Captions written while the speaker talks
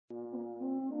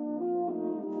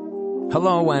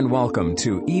Hello and welcome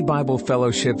to E-Bible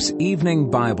Fellowship's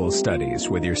Evening Bible Studies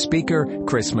with your speaker,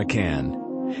 Chris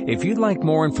McCann. If you'd like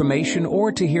more information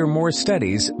or to hear more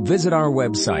studies, visit our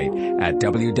website at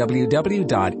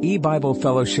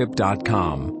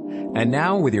www.ebiblefellowship.com. And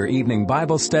now with your evening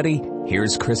Bible study,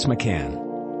 here's Chris McCann.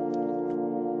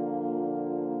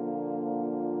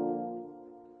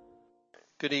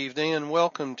 Good evening and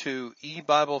welcome to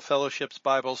E-Bible Fellowship's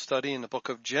Bible study in the book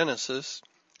of Genesis.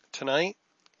 Tonight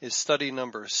is study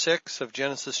number 6 of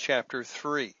Genesis chapter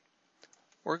 3.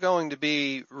 We're going to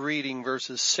be reading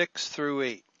verses 6 through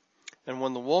 8. And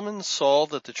when the woman saw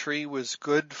that the tree was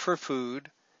good for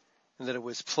food, and that it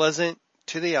was pleasant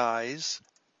to the eyes,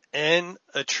 and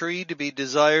a tree to be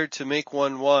desired to make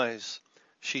one wise,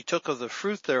 she took of the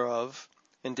fruit thereof,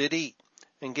 and did eat,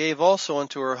 and gave also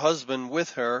unto her husband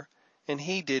with her, and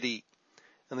he did eat.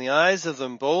 And the eyes of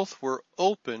them both were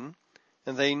open,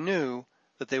 and they knew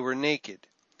that they were naked.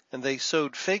 And they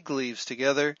sewed fig leaves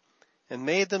together, and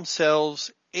made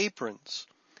themselves aprons.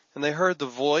 And they heard the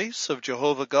voice of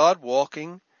Jehovah God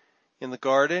walking in the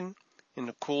garden in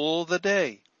the cool of the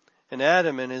day. And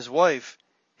Adam and his wife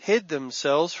hid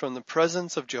themselves from the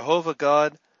presence of Jehovah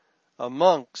God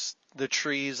amongst the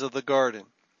trees of the garden.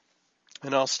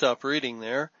 And I'll stop reading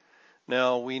there.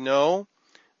 Now we know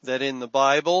that in the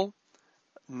Bible,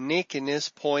 nakedness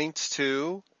points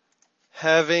to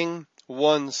having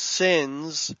one's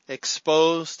sins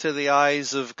exposed to the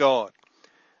eyes of God.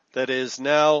 That is,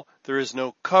 now there is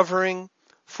no covering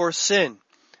for sin.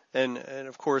 And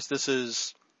of course, this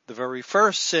is the very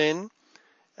first sin.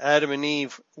 Adam and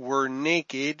Eve were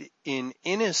naked in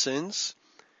innocence,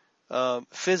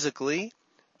 physically,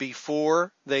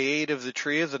 before they ate of the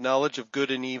tree of the knowledge of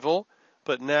good and evil.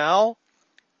 But now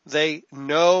they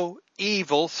know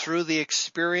evil through the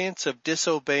experience of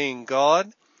disobeying God,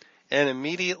 and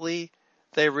immediately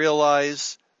they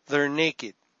realize they're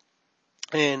naked.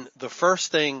 And the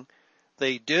first thing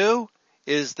they do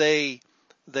is they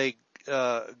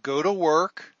go to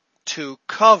work to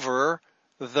cover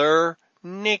their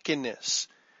nakedness.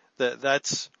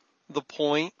 That's the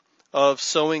point of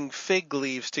sewing fig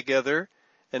leaves together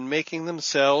and making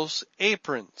themselves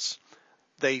aprons.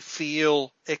 They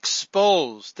feel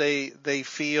exposed. They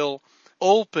feel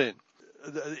open.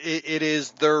 It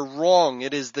is their wrong.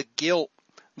 It is the guilt,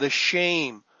 the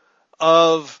shame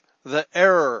of the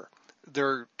error,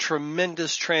 their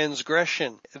tremendous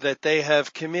transgression that they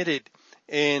have committed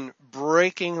in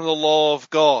breaking the law of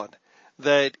God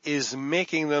that is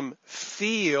making them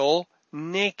feel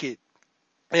naked.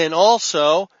 And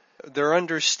also, their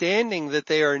understanding that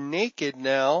they are naked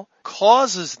now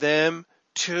causes them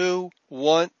to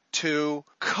want to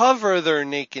cover their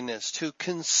nakedness, to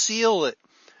conceal it,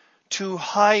 to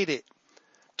hide it,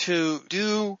 to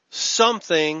do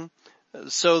something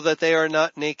so that they are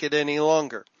not naked any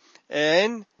longer.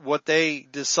 And what they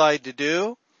decide to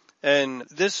do, and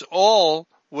this all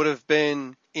would have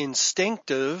been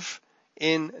instinctive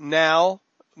in now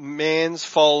man's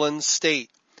fallen state.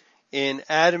 In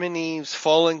Adam and Eve's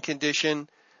fallen condition,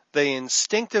 they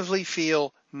instinctively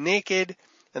feel naked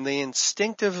and they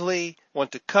instinctively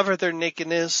want to cover their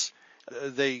nakedness.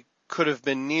 They could have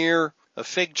been near a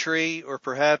fig tree, or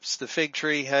perhaps the fig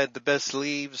tree had the best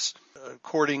leaves,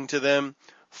 according to them,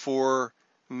 for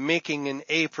making an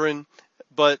apron.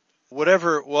 But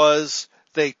whatever it was,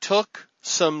 they took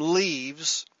some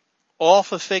leaves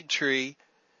off a fig tree,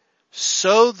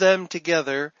 sewed them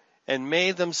together, and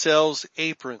made themselves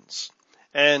aprons.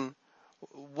 And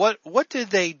what did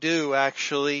they do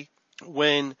actually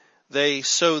when they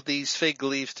sewed these fig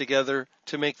leaves together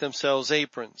to make themselves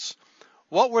aprons?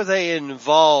 What were they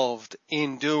involved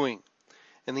in doing?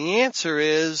 And the answer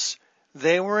is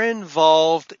they were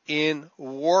involved in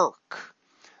work.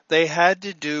 They had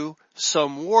to do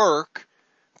some work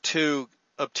to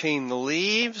obtain the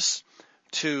leaves,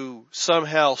 to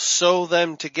somehow sew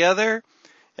them together,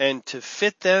 and to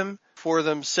fit them for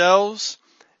themselves,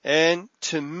 and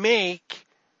to make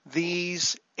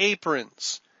these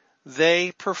aprons.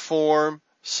 They perform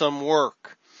some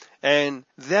work. And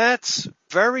that's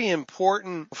very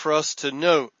important for us to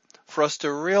note, for us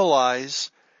to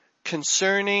realize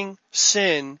concerning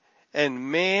sin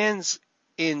and man's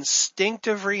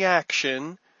instinctive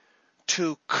reaction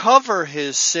to cover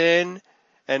his sin.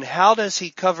 And how does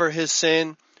he cover his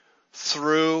sin?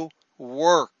 Through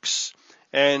works.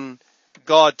 And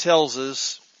God tells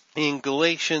us in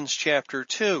Galatians chapter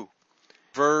 2,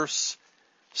 verse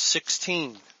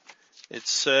 16, it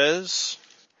says,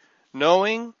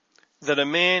 knowing that a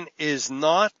man is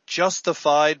not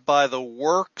justified by the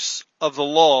works of the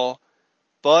law,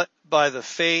 but by the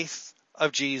faith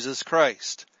of Jesus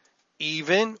Christ.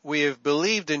 Even we have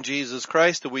believed in Jesus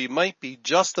Christ that we might be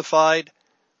justified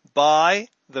by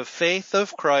the faith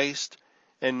of Christ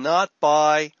and not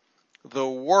by the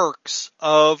works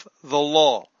of the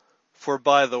law. For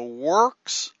by the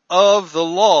works of the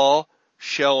law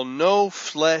shall no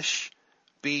flesh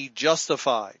be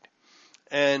justified.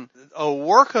 And a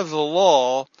work of the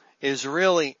law is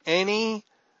really any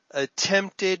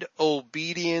attempted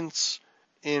obedience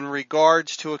in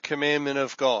regards to a commandment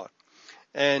of God.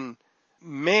 And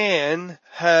man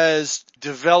has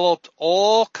developed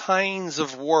all kinds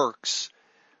of works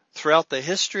throughout the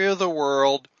history of the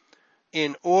world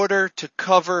in order to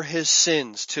cover his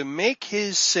sins, to make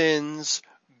his sins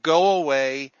go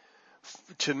away,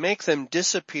 to make them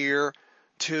disappear,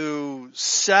 to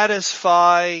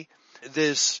satisfy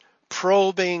this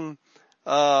probing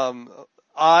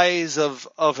eyes of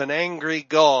an angry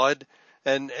God.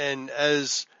 And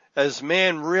as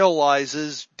man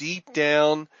realizes deep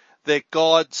down that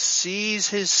God sees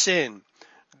his sin,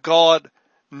 God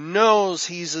knows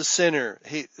he's a sinner.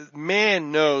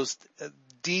 Man knows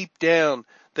deep down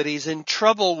that he's in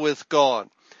trouble with God,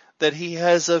 that he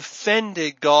has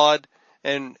offended God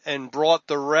and brought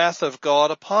the wrath of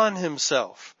God upon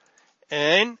himself.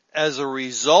 And as a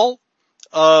result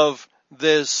of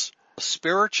this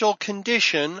spiritual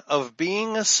condition of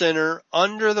being a sinner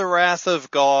under the wrath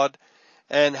of God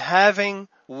and having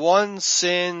one's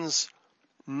sins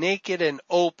naked and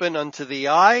open unto the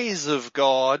eyes of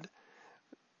God,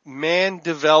 man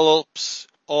develops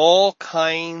all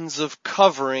kinds of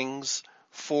coverings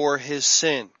for his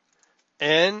sin.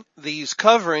 And these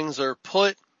coverings are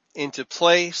put into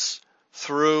place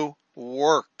through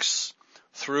works.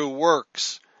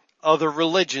 Other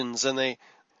religions, and they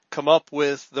come up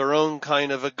with their own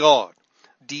kind of a God.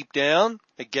 Deep down,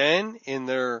 again, in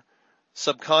their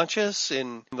subconscious,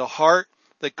 in the heart,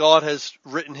 that God has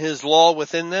written his law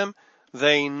within them,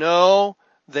 they know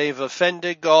they've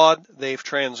offended God, they've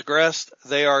transgressed,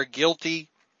 they are guilty,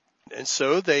 and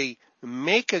so they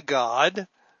make a God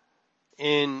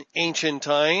in ancient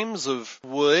times of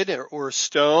wood or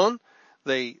stone.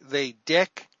 They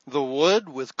deck the wood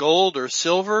with gold or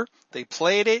silver, they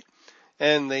plate it,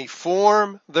 and they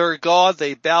form their God,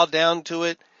 they bow down to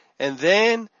it, and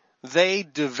then they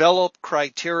develop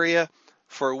criteria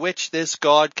for which this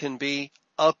God can be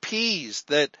appeased,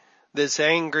 that this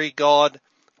angry God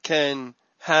can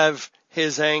have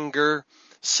his anger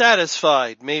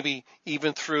satisfied, maybe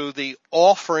even through the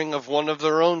offering of one of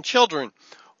their own children.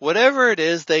 Whatever it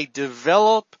is, they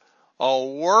develop a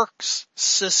works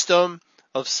system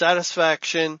of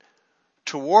satisfaction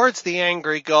towards the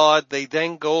angry God. They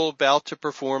then go about to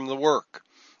perform the work.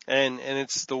 And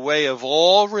it's the way of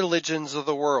all religions of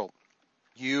the world.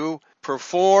 You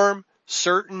perform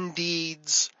certain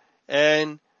deeds,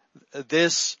 and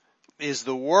this is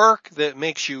the work that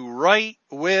makes you right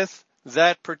with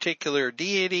that particular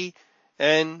deity,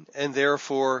 and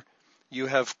therefore you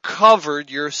have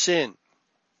covered your sin.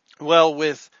 Well,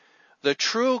 with the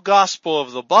true gospel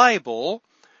of the Bible,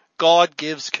 God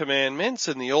gives commandments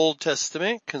in the Old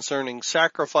Testament concerning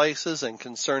sacrifices and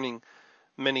concerning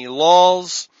many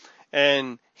laws,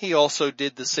 and he also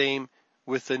did the same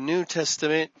with the New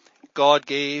Testament. God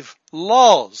gave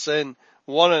laws, and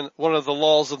one of the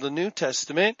laws of the New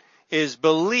Testament is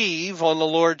believe on the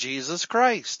Lord Jesus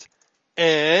Christ,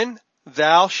 and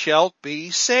thou shalt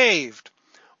be saved.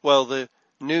 Well, the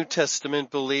New Testament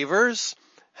believers,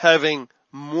 having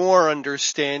more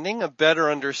understanding, a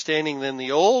better understanding than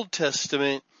the Old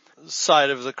Testament side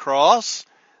of the cross,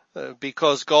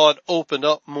 because God opened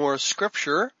up more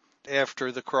scripture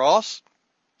after the cross.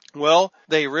 Well,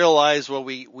 they realize,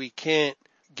 we can't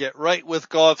get right with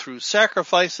God through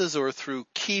sacrifices or through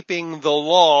keeping the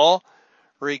law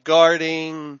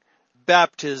regarding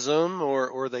baptism,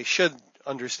 or they should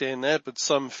understand that, but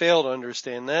some fail to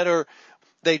understand that, or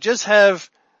they just have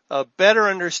a better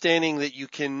understanding that you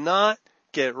cannot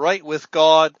get right with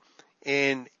God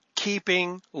in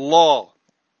keeping law.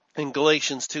 And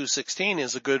Galatians 2:16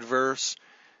 is a good verse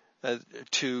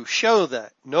to show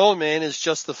that. No man is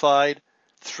justified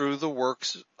through the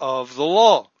works of the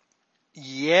law.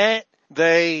 Yet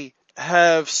they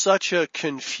have such a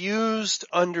confused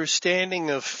understanding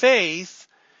of faith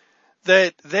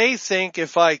that they think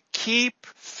if I keep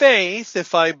faith,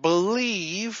 if I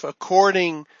believe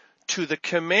according to the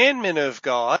commandment of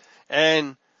God,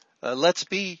 and let's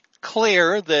be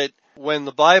clear that when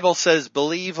the Bible says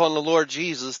believe on the Lord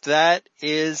Jesus, that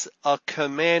is a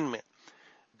commandment.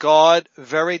 God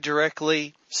very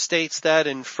directly states that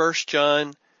in 1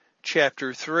 John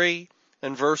chapter 3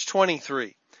 and verse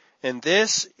 23. And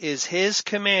this is his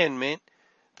commandment,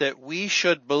 that we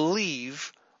should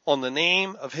believe on the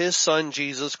name of his Son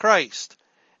Jesus Christ,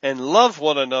 and love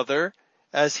one another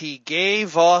as he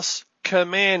gave us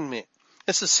commandment.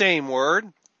 It's the same word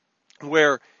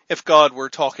where if God were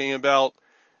talking about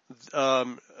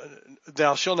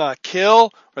thou shalt not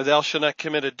kill, or thou shalt not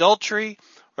commit adultery,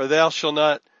 or thou shalt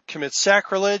not commit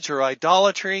sacrilege or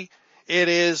idolatry, it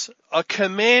is a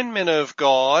commandment of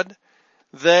God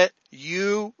that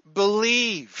you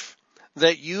believe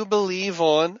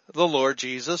on the Lord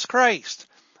Jesus Christ.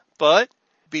 But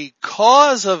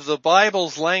because of the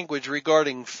Bible's language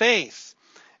regarding faith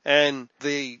and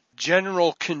the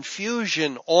general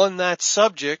confusion on that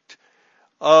subject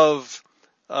of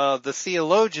the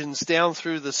theologians down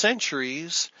through the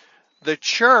centuries, the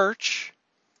church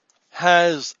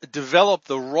has developed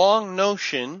the wrong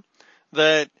notion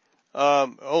that,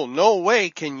 no way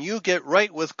can you get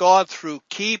right with God through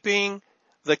keeping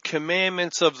the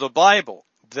commandments of the Bible.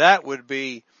 That would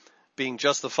be being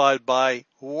justified by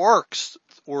works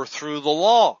or through the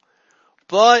law.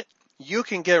 But you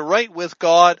can get right with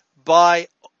God by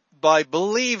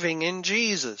believing in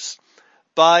Jesus,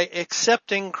 by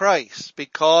accepting Christ,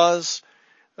 because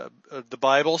the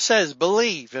Bible says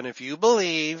believe, and if you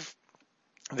believe,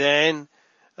 then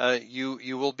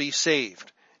you will be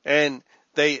saved. And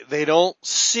they don't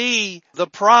see the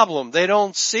problem. They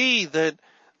don't see that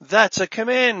that's a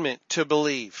commandment to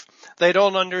believe. They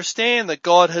don't understand that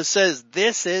God has says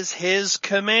this is his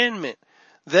commandment,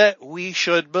 that we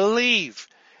should believe,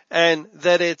 and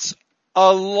that it's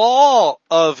a law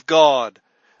of God.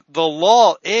 The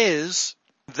law is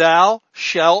thou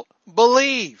shalt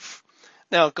believe.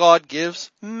 Now God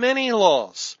gives many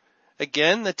laws.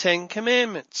 Again, the 10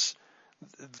 Commandments.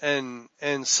 And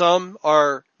some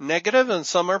are negative and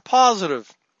some are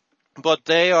positive. But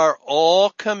they are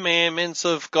all commandments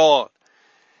of God.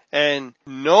 And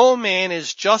no man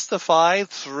is justified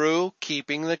through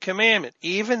keeping the commandment,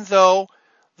 even though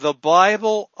the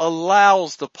Bible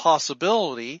allows the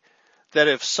possibility that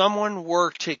if someone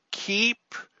were to keep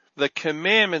the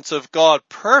commandments of God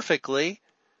perfectly,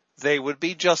 they would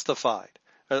be justified.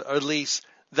 Or at least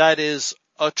that is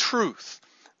a truth.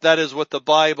 That is what the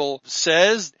Bible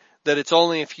says, that it's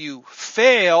only if you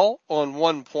fail on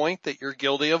one point that you're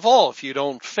guilty of all. If you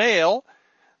don't fail,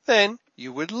 then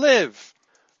you would live.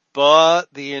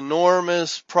 But the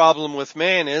enormous problem with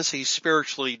man is he's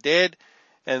spiritually dead,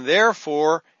 and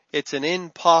therefore it's an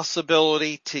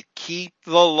impossibility to keep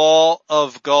the law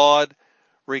of God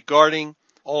regarding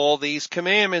all these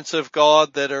commandments of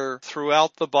God that are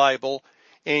throughout the Bible,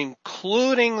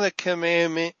 including the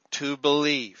commandment to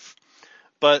believe.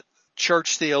 But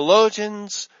church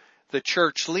theologians, the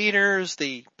church leaders,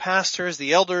 the pastors,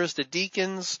 the elders, the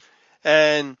deacons,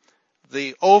 and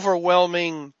the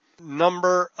overwhelming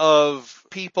number of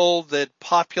people that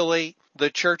populate the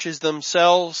churches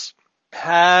themselves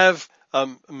have a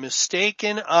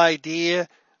mistaken idea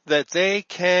that they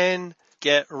can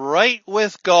get right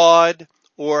with God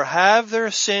or have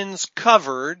their sins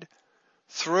covered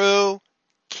through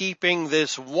keeping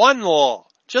this one law,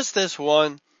 just this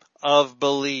one, of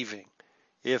believing.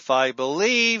 If I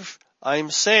believe,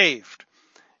 I'm saved.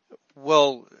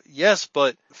 Well, yes,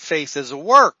 but faith is a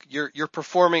work. You're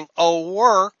performing a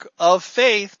work of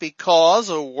faith, because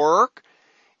a work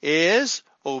is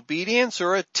obedience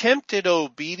or attempted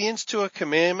obedience to a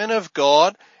commandment of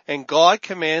God, and God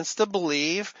commands to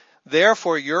believe.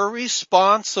 Therefore, your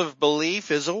response of belief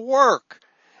is a work.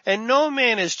 And no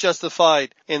man is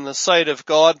justified in the sight of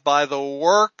God by the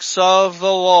works of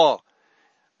the law.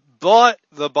 But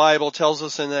the Bible tells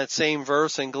us in that same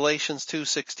verse in Galatians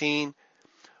 2:16,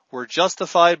 we're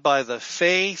justified by the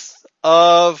faith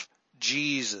of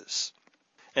Jesus.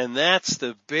 And that's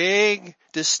the big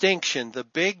distinction, the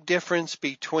big difference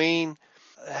between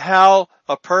how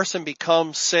a person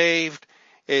becomes saved.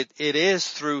 It is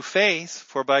through faith,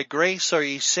 for by grace are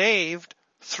ye saved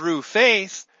through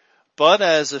faith. But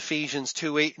as Ephesians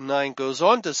 2:8 and 9 goes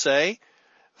on to say,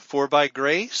 for by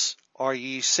grace are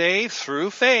ye saved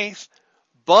through faith,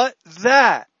 but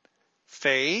that,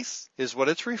 faith is what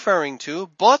it's referring to,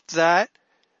 but that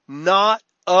not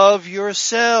of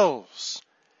yourselves.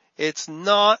 It's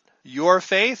not your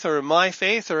faith or my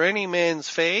faith or any man's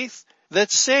faith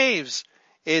that saves.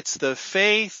 It's the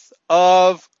faith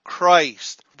of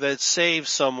Christ that saves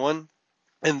someone.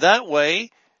 And that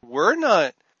way, we're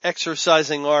not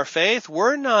exercising our faith.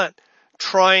 We're not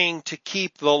trying to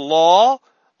keep the law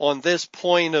on this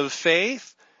point of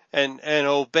faith and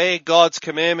obey God's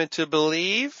commandment to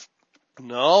believe.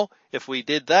 No, if we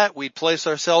did that, we'd place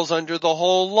ourselves under the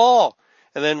whole law,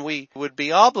 and then we would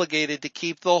be obligated to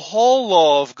keep the whole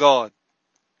law of God.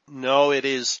 No, it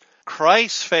is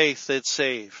Christ's faith that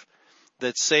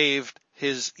saved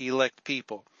his elect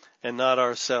people and not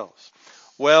ourselves.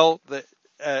 Well,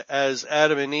 as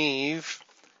Adam and Eve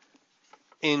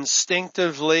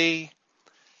instinctively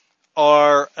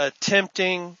are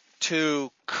attempting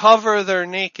to cover their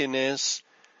nakedness,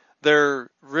 they're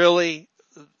really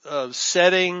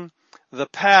setting the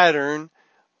pattern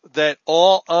that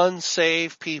all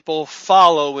unsaved people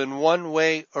follow in one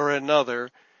way or another,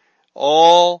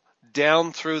 all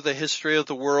down through the history of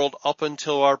the world up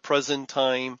until our present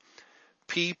time.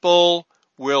 People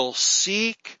will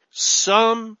seek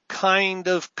some kind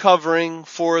of covering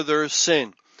for their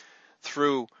sin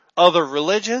through other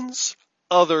religions,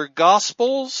 other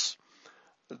gospels.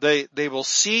 They will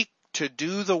seek to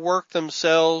do the work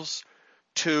themselves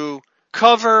to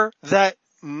cover that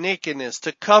nakedness,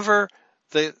 to cover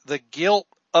the guilt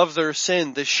of their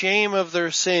sin, the shame of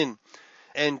their sin,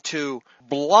 and to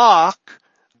block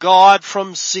God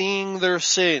from seeing their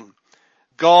sin.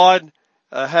 God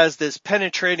has this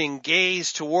penetrating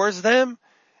gaze towards them,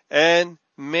 and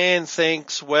man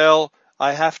thinks, well,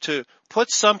 I have to put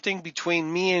something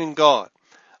between me and God.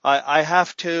 I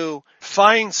have to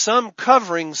find some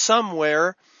covering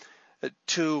somewhere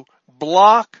to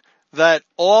block that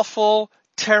awful,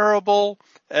 terrible,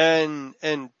 and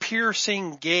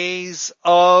piercing gaze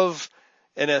of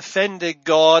an offended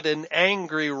God, an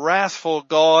angry, wrathful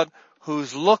God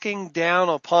who's looking down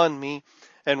upon me.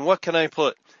 And what can I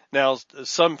put? Now,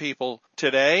 some people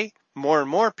today, more and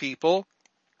more people,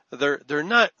 they're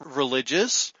not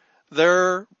religious,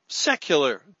 they're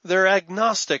secular, they're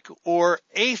agnostic or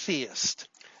atheist.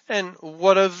 And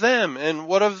what of them? And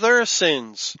what of their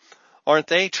sins? Aren't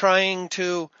they trying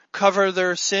to cover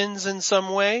their sins in some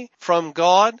way from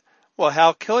God? Well,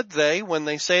 how could they when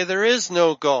they say there is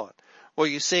no God? Well,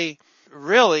 you see,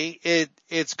 really,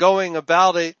 it's going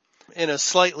about it in a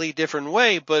slightly different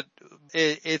way, but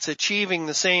it's achieving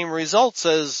the same results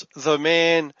as the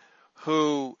man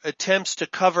who attempts to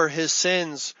cover his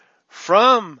sins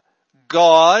from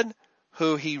God,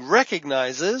 who he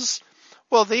recognizes.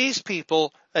 Well, these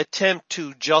people attempt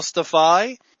to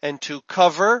justify and to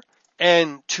cover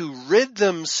and to rid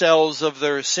themselves of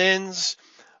their sins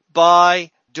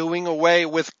by doing away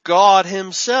with God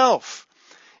himself.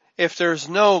 If there's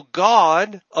no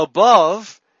God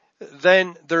above,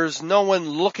 then there's no one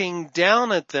looking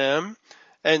down at them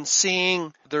and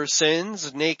seeing their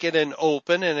sins naked and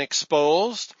open and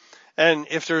exposed. And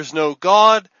if there's no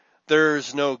God,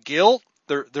 there's no guilt.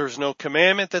 There's no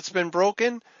commandment that's been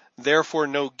broken. Therefore,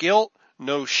 no guilt,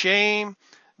 no shame.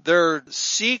 They're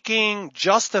seeking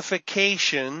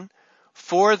justification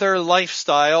for their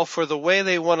lifestyle, for the way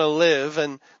they want to live,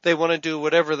 and they want to do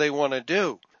whatever they want to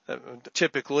do.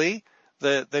 Typically,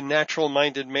 the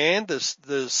natural-minded man,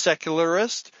 the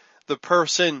secularist, the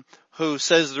person who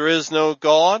says there is no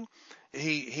God,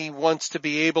 he wants to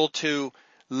be able to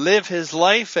live his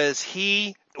life as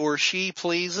he or she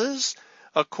pleases,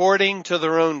 according to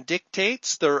their own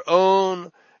dictates, their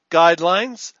own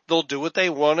guidelines. They'll do what they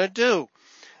want to do.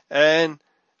 And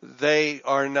they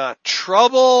are not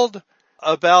troubled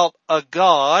about a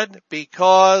God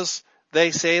because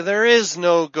they say there is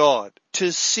no God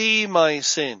to see my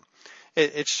sin.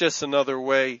 It's just another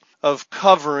way of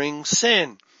covering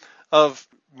sin, of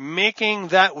making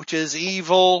that which is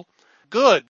evil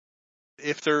good.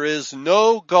 If there is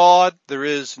no God, there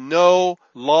is no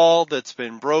law that's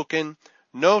been broken,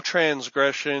 no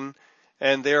transgression,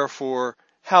 and therefore,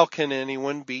 how can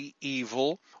anyone be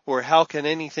evil, or how can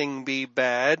anything be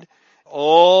bad?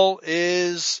 All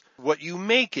is what you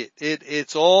make it.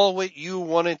 It's all what you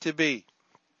want it to be.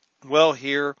 Well,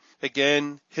 here,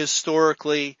 again,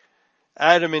 historically,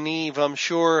 Adam and Eve, I'm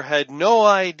sure, had no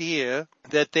idea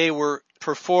that they were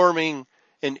performing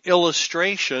an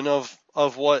illustration of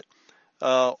what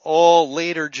all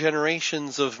later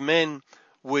generations of men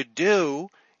would do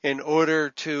in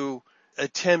order to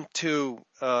attempt to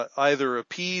either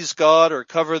appease God or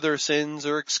cover their sins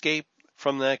or escape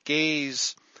from that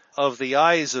gaze of the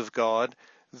eyes of God.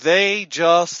 They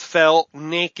just felt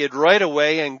naked right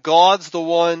away, and God's the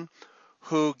one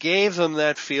who gave them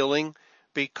that feeling,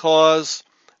 because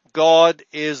God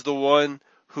is the one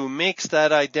who makes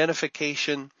that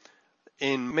identification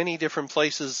in many different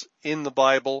places in the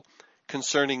Bible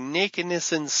concerning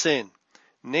nakedness and sin.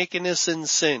 Nakedness and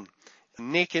sin.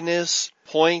 Nakedness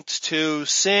points to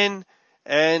sin,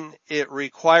 and it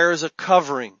requires a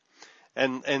covering.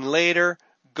 And later,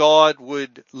 God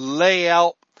would lay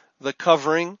out the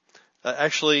covering,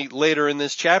 actually later in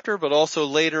this chapter, but also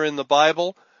later in the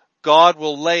Bible. God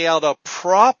will lay out a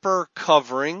proper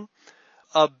covering,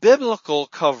 a biblical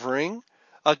covering,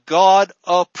 a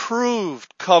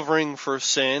God-approved covering for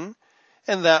sin,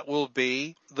 and that will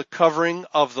be the covering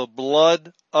of the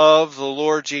blood of the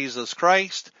Lord Jesus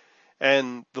Christ,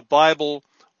 and the Bible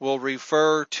will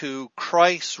refer to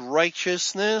Christ's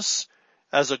righteousness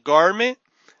as a garment,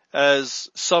 as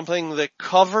something that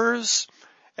covers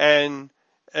and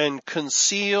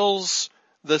conceals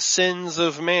the sins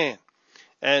of man.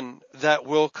 And that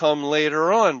will come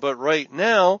later on. But right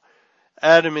now,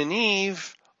 Adam and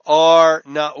Eve are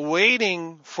not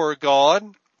waiting for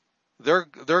God.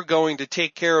 They're going to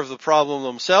take care of the problem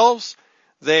themselves.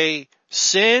 They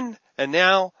sin, and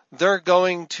now they're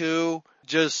going to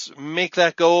just make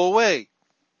that go away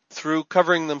through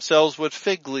covering themselves with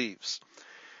fig leaves.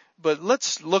 But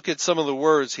let's look at some of the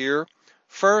words here.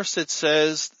 First, it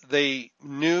says they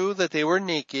knew that they were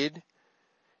naked,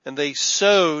 and they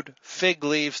sewed fig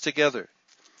leaves together.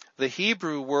 The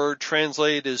Hebrew word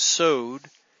translated as sewed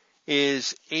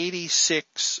is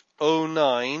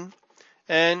 8609,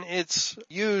 and it's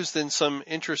used in some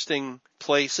interesting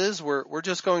places. We're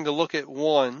just going to look at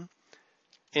one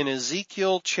in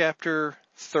Ezekiel chapter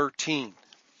 13.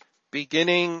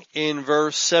 Beginning in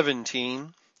verse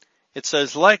 17, it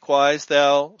says, "Likewise,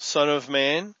 thou son of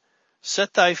man,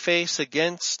 set thy face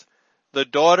against the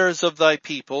daughters of thy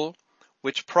people,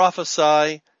 which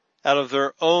prophesy out of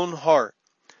their own heart,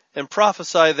 and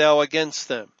prophesy thou against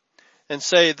them, and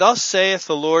say, Thus saith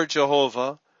the Lord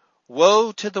Jehovah,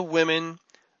 Woe to the women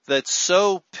that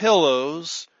sew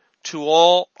pillows to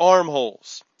all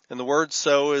armholes." And the word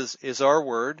sew is our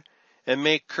word. "And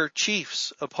make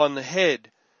kerchiefs upon the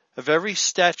head of every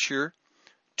stature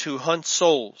to hunt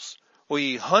souls. Will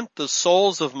ye hunt the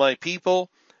souls of my people?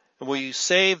 And will you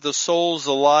save the souls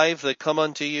alive that come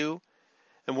unto you?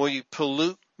 And will you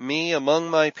pollute me among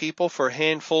my people for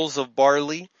handfuls of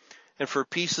barley and for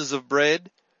pieces of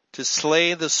bread, to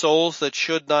slay the souls that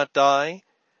should not die,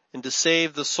 and to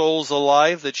save the souls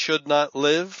alive that should not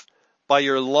live, by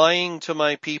your lying to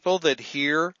my people that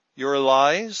hear your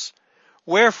lies?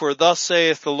 Wherefore thus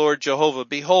saith the Lord Jehovah,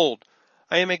 Behold,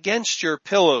 I am against your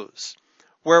pillows,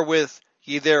 wherewith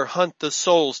ye there hunt the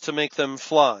souls to make them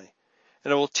fly.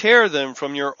 And I will tear them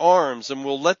from your arms, and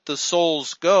will let the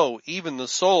souls go, even the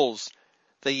souls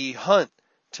that ye hunt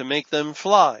to make them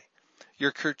fly.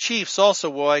 Your kerchiefs also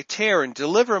will I tear, and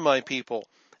deliver my people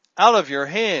out of your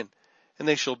hand, and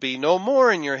they shall be no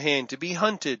more in your hand to be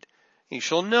hunted. Ye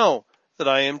shall know that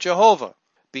I am Jehovah.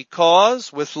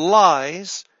 Because with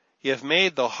lies ye have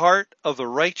made the heart of the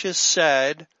righteous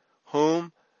sad,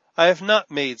 whom I have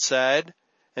not made sad,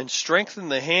 and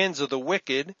strengthened the hands of the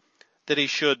wicked, that he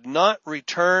should not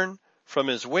return from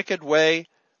his wicked way,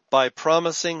 by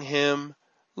promising him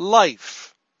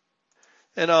life."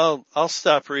 And I'll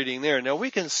stop reading there. Now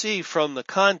we can see from the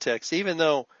context, even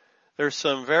though there's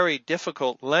some very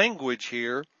difficult language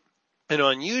here, an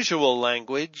unusual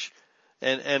language,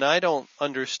 and I don't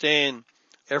understand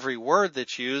every word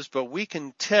that's used, but we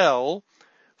can tell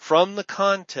from the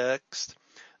context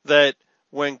that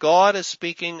when God is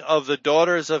speaking of the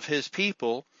daughters of his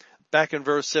people, back in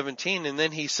verse 17, and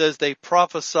then he says they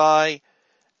prophesy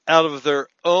out of their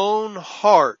own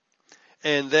heart,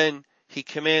 and then he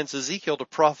commands Ezekiel to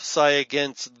prophesy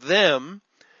against them,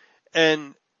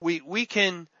 and we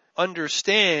can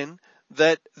understand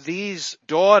that these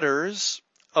daughters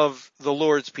of the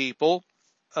Lord's people,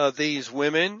 these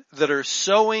women that are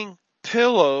sewing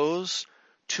pillows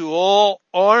to all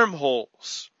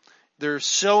armholes, they're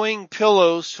sewing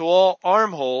pillows to all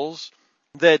armholes,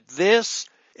 that this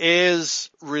is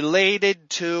related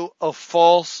to a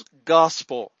false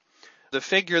gospel. The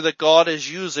figure that God is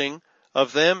using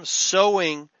of them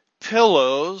sewing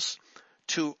pillows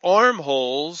to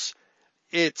armholes,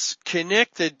 it's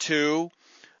connected to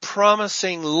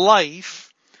promising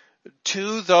life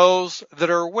to those that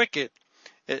are wicked.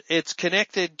 It's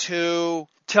connected to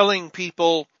telling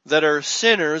people that are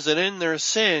sinners, and in their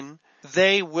sin,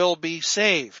 they will be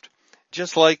saved.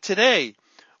 Just like today,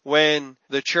 when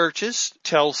the churches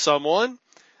tell someone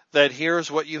that here's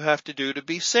what you have to do to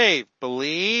be saved.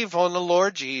 Believe on the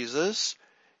Lord Jesus,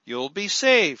 you'll be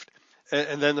saved.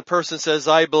 And then the person says,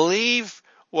 I believe.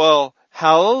 Well,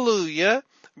 hallelujah.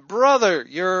 Brother,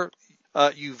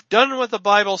 you've done what the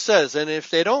Bible says. And if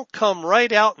they don't come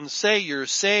right out and say you're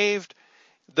saved,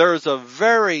 there's a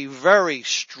very, very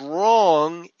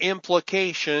strong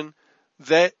implication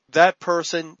that that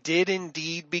person did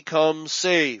indeed become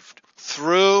saved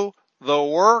through the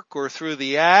work or through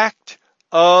the act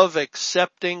of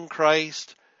accepting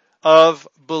Christ, of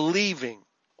believing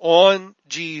on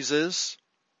Jesus.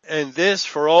 And this,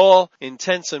 for all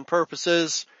intents and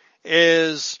purposes,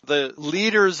 is the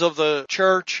leaders of the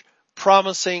church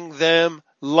promising them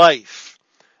life.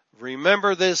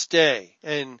 Remember this day.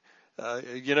 And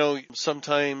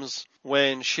Sometimes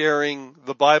when sharing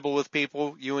the Bible with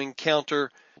people, you encounter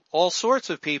all sorts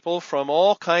of people from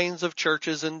all kinds of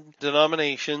churches and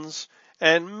denominations,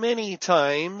 and many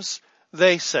times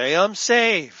they say, I'm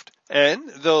saved. And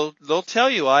they'll tell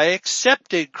you, I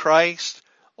accepted Christ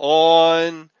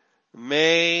on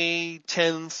May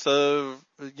 10th of,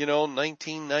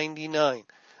 1999.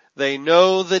 They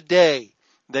know the day.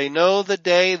 They know the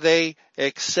day they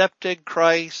accepted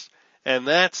Christ, and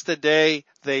that's the day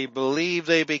they believe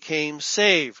they became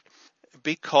saved,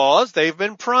 because they've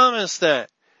been promised that.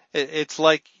 It's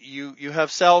like you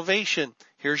have salvation.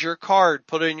 Here's your card,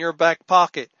 put it in your back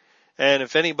pocket. And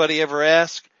if anybody ever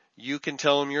asks, you can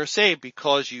tell them you're saved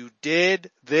because you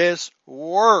did this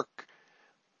work.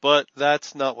 But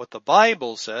that's not what the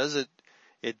Bible says.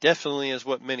 It definitely is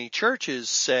what many churches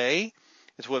say.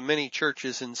 It's what many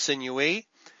churches insinuate.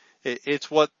 It's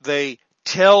what they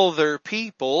tell their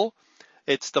people.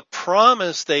 It's the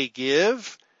promise they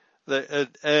give.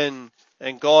 And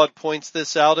God points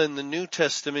this out in the New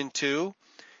Testament too.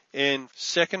 In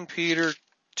 2 Peter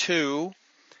 2,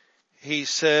 he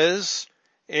says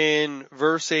in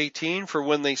verse 18, for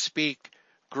when they speak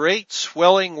great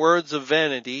swelling words of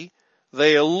vanity,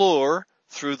 they allure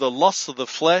through the lusts of the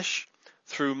flesh,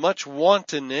 through much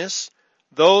wantonness,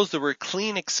 those that were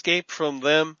clean escaped from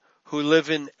them who live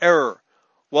in error,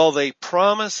 while they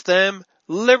promise them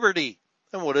liberty.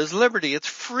 And what is liberty? It's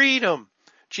freedom.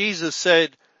 Jesus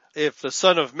said, if the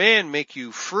Son of Man make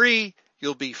you free,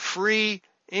 you'll be free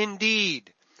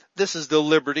indeed. This is the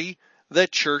liberty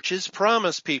that churches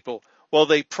promise people. While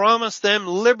they promise them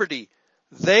liberty,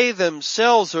 they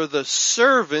themselves are the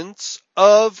servants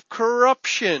of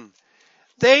corruption.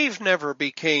 They've never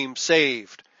became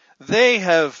saved. They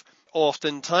have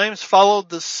oftentimes followed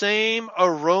the same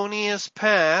erroneous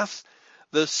path,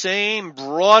 the same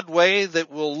broad way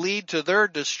that will lead to their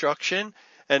destruction,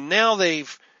 and now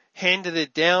they've handed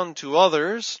it down to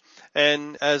others,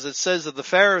 and as it says of the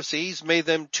Pharisees, made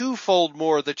them twofold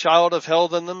more the child of hell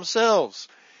than themselves.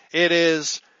 It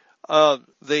is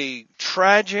the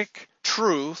tragic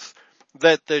truth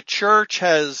that the church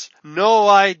has no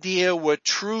idea what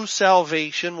true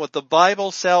salvation, what the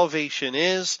Bible salvation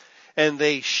is, and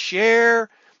they share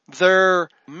their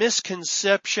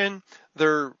misconception,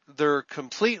 their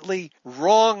completely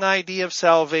wrong idea of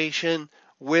salvation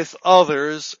with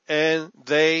others, and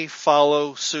they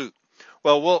follow suit.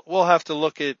 Well, we'll have to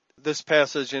look at this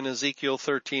passage in Ezekiel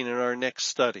 13 in our next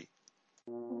study.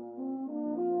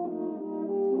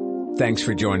 Thanks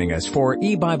for joining us for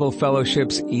eBible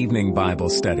Fellowship's Evening Bible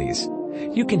Studies.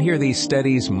 You can hear these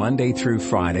studies Monday through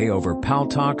Friday over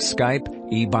Paltalk, Skype,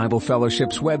 eBible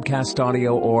Fellowship's webcast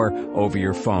audio, or over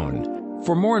your phone.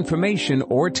 For more information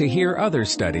or to hear other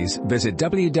studies, visit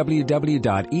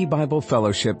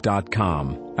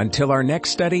www.ebiblefellowship.com. Until our next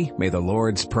study, may the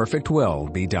Lord's perfect will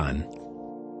be done.